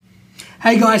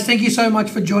Hey guys, thank you so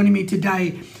much for joining me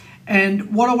today.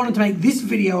 And what I wanted to make this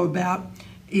video about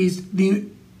is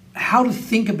how to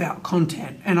think about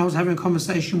content. And I was having a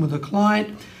conversation with a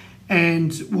client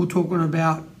and we're talking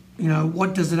about,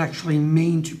 what does it actually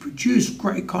mean to produce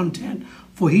great content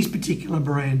for his particular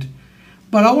brand.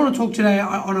 But I want to talk today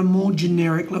on a more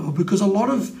generic level, because a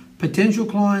lot of potential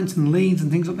clients and leads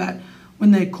and things like that,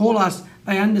 when they call us,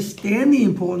 they understand the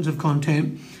importance of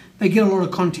content. They get a lot of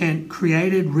content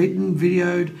created, written,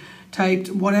 videoed,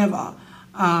 taped, whatever.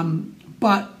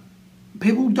 But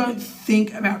people don't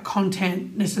think about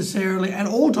content necessarily at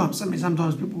all times. I mean,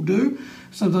 sometimes people do,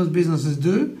 sometimes businesses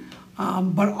do.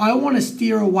 But I want to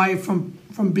steer away from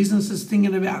businesses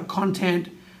thinking about content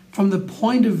from the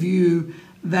point of view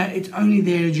that it's only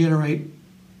there to generate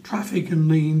traffic and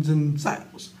leads and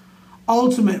sales.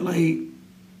 Ultimately,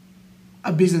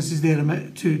 a business is there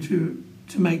to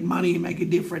make money and make a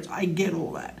difference. I get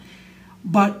all that.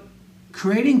 But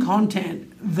creating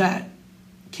content that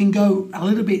can go a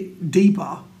little bit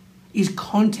deeper is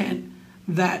content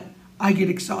that I get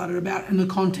excited about, and the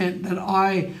content that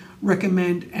I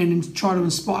recommend and try to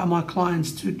inspire my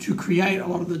clients to create a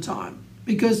lot of the time.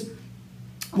 Because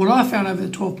what I found over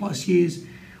the 12 plus years,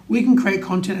 we can create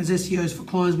content as SEOs for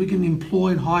clients. We can employ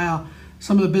and hire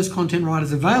some of the best content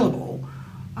writers available.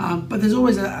 But there's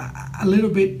always a little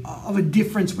bit of a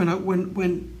difference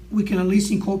when we can at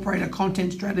least incorporate a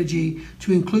content strategy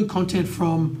to include content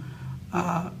from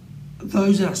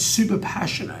those that are super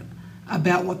passionate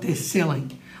about what they're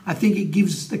selling. I think it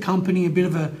gives the company a bit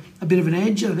of an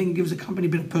edge. I think it gives the company a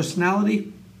bit of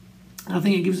personality. And I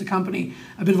think it gives the company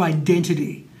a bit of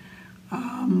identity.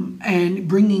 And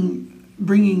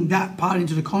bringing that part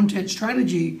into the content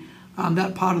strategy,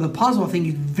 that part of the puzzle, I think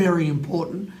is very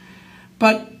important.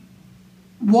 But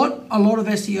what a lot of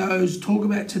SEOs talk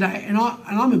about today, and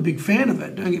I'm a big fan of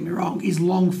it, don't get me wrong, is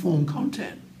long form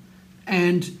content.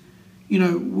 And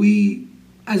we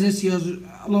as SEOs,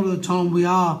 a lot of the time we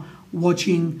are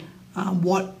watching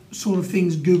what sort of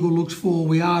things Google looks for.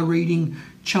 We are reading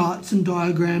charts and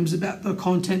diagrams about the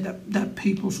content that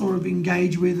people sort of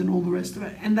engage with and all the rest of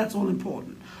it, and that's all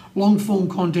important. Long form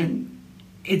content,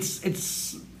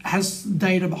 it's has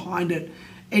data behind it.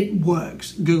 It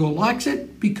works. Google likes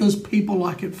it because people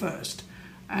like it first,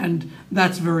 and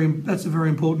that's a very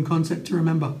important concept to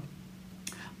remember.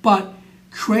 But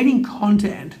creating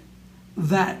content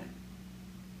that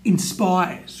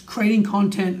inspires, creating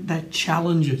content that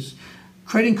challenges,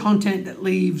 creating content that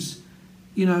leaves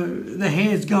the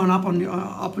hairs going up on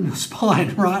your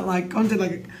spine, right? Like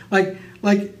content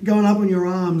like going up on your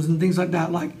arms and things like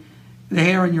that, like the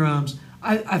hair on your arms.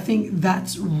 I think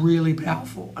that's really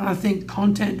powerful. And I think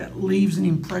content that leaves an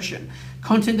impression,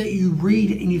 content that you read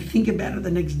and you think about it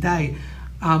the next day,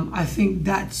 I think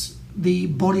that's the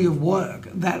body of work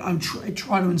that I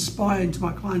try to inspire into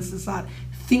my clients to start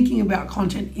thinking about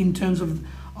content in terms of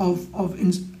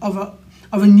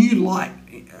a new light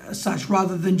as such,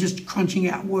 rather than just crunching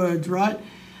out words, right?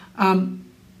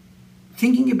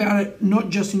 Thinking about it not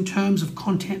just in terms of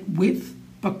content width,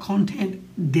 but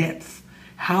content depth.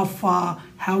 How far,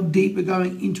 how deep we're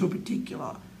going into a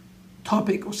particular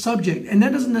topic or subject. And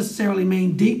that doesn't necessarily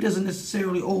mean deep, doesn't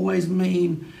necessarily always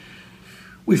mean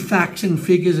with facts and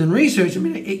figures and research. I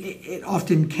mean, it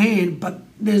often can, but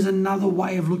there's another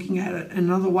way of looking at it,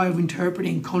 another way of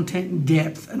interpreting content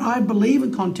depth. And I believe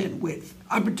in content width.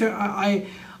 I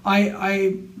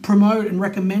promote and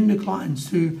recommend to clients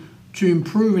to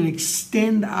improve and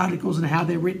extend articles and how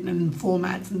they're written and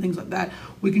formats and things like that.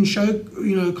 We can show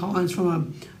clients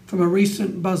from a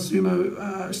recent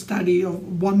BuzzSumo study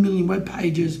of 1 million web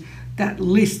pages that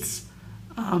lists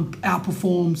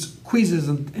outperforms quizzes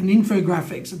and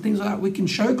infographics and things like that. We can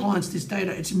show clients this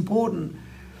data. It's important.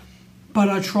 But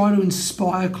I try to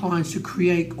inspire clients to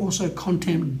create also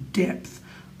content depth,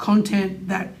 content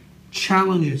that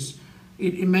challenges.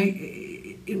 It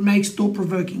makes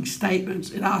thought-provoking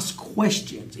statements. It asks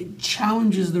questions. It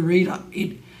challenges the reader.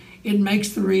 It makes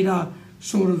the reader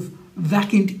sort of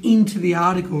vacuumed into the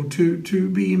article to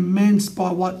be immersed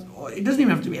by what. It doesn't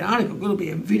even have to be an article. It could be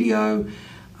a video.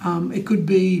 It could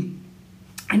be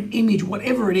an image.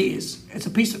 Whatever it is, it's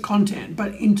a piece of content.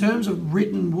 But in terms of the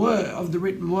written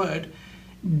word,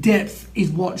 depth is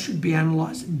what should be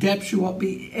analysed. Depth should what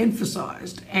be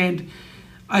emphasised. And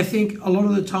I think a lot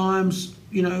of the times,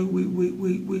 we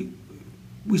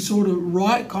sort of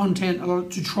write content a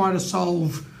lot to try to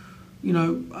solve,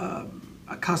 a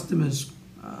customer's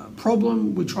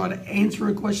problem. We try to answer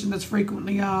a question that's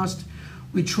frequently asked.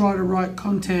 We try to write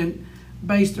content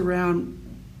based around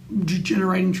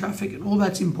generating traffic, and all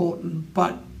that's important.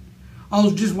 But I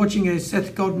was just watching a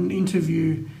Seth Godin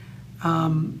interview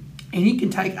and he can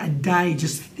take a day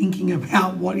just thinking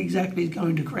about what exactly he's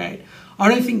going to create. I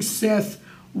don't think Seth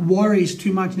worries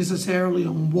too much necessarily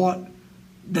on what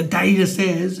the data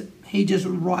says. He just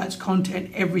writes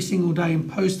content every single day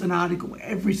and posts an article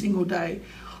every single day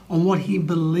on what he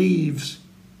believes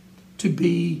to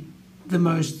be the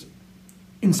most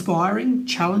inspiring,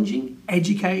 challenging,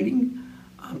 educating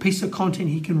piece of content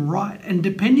he can write. And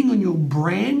depending on your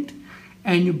brand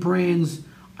and your brand's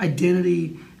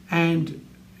identity and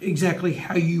exactly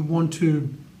how you want your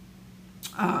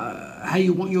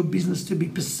business to be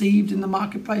perceived in the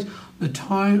marketplace, the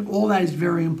tone, all that is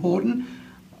very important.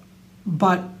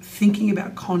 But thinking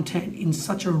about content in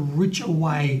such a richer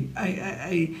way,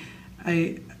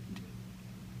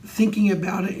 thinking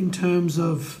about it in terms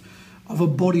of a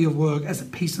body of work as a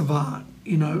piece of art,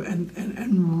 you know,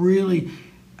 and really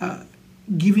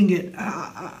giving it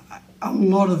a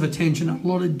lot of attention, a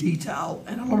lot of detail,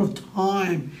 and a lot of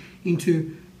time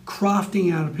into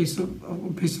crafting out a piece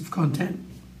of content.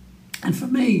 And for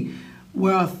me,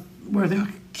 where I think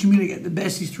I communicate the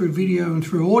best is through video and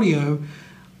through audio.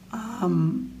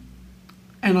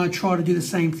 And I try to do the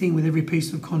same thing with every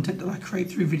piece of content that I create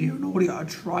through video and audio. I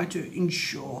try to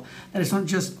ensure that it's not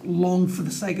just long for the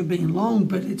sake of being long,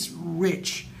 but it's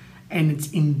rich and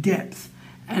it's in depth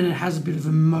and it has a bit of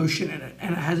emotion in it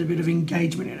and it has a bit of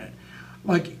engagement in it.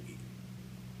 Like,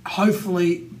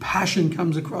 hopefully passion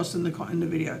comes across in the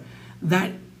video.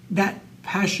 That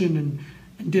passion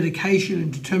and dedication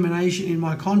and determination in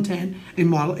my content, in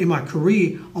my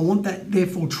career, I want that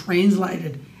therefore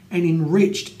translated and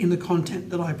enriched in the content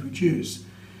that I produce.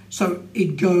 So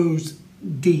it goes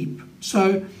deep.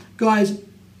 So guys,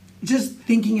 just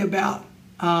thinking about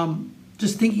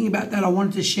that, I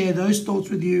wanted to share those thoughts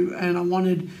with you, and I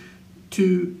wanted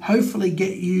to hopefully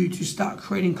get you to start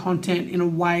creating content in a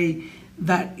way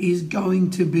that is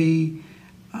going to be,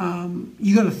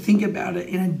 you got to think about it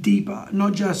in a deeper,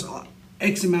 not just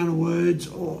X amount of words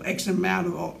or X amount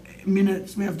of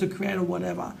minutes we have to create or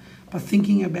whatever, but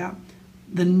thinking about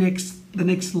the next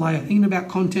layer, thinking about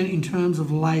content in terms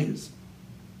of layers.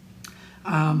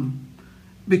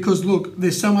 Because look,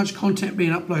 there's so much content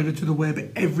being uploaded to the web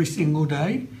every single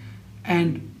day,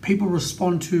 and people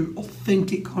respond to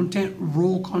authentic content,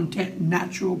 raw content,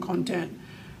 natural content.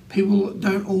 People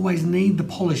don't always need the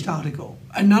polished article.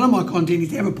 And none of my content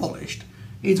is ever polished.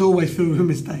 It's always filled with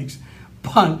mistakes,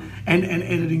 and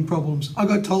editing problems. I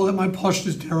got told that my posture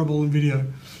is terrible in video.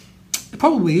 It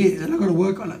probably is, and I've got to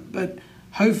work on it, but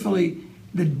hopefully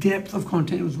the depth of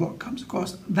content is what comes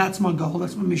across. That's my goal,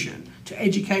 that's my mission, to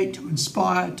educate, to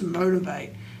inspire, to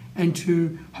motivate, and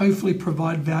to hopefully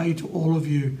provide value to all of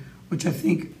you, which I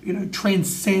think, you know,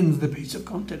 transcends the piece of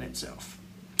content itself.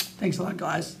 Thanks a lot,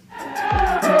 guys.